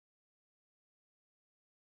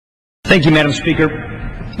Thank you, Madam Speaker.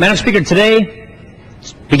 Madam Speaker, today,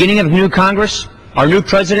 beginning of new Congress, our new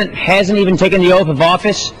president hasn't even taken the oath of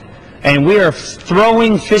office, and we are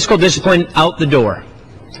throwing fiscal discipline out the door.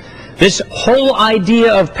 This whole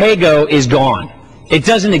idea of pay-go is gone. It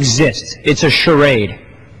doesn't exist. It's a charade.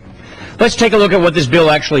 Let's take a look at what this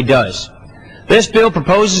bill actually does. This bill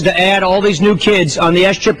proposes to add all these new kids on the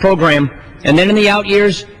SCHIP program, and then in the out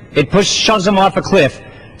years, it shoves them off a cliff,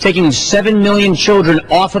 taking 7 million children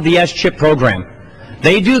off of the SCHIP program.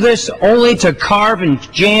 They do this only to carve and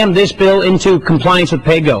jam this bill into compliance with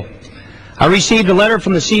pay-go. I received a letter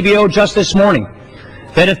from the CBO just this morning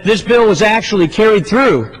that if this bill was actually carried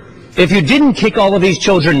through, if you didn't kick all of these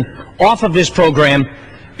children off of this program,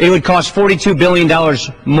 it would cost $42 billion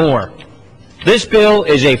more. This bill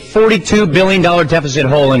is a $42 billion deficit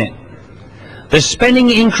hole in it. The spending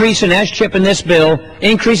increase in SCHIP in this bill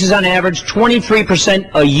increases on average 23%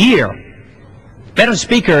 a year. Madam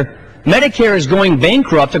Speaker, Medicare is going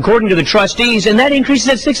bankrupt according to the trustees, and that increases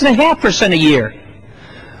at 6.5% a year.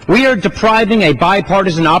 We are depriving a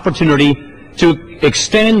bipartisan opportunity to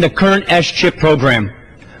extend the current SCHIP program,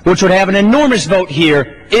 which would have an enormous vote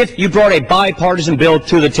here if you brought a bipartisan bill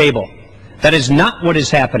to the table. That is not what is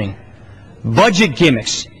happening. Budget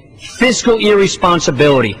gimmicks, fiscal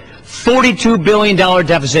irresponsibility, $42 billion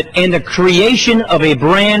deficit, and the creation of a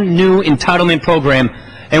brand new entitlement program.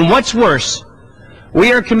 And what's worse,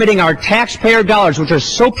 we are committing our taxpayer dollars, which are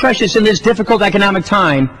so precious in this difficult economic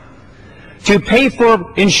time, to pay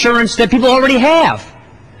for insurance that people already have.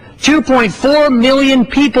 2.4 million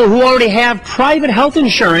people who already have private health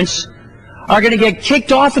insurance are going to get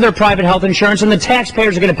kicked off of their private health insurance, and the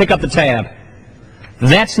taxpayers are going to pick up the tab.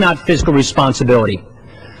 That's not fiscal responsibility.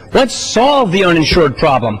 Let's solve the uninsured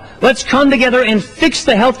problem. Let's come together and fix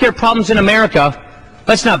the healthcare problems in America.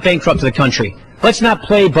 Let's not bankrupt the country. Let's not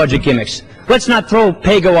play budget gimmicks. Let's not throw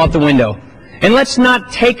pay-go out the window. And let's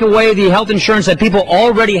not take away the health insurance that people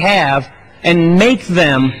already have and make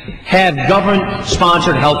them have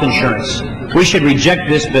government-sponsored health insurance. We should reject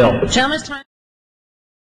this bill.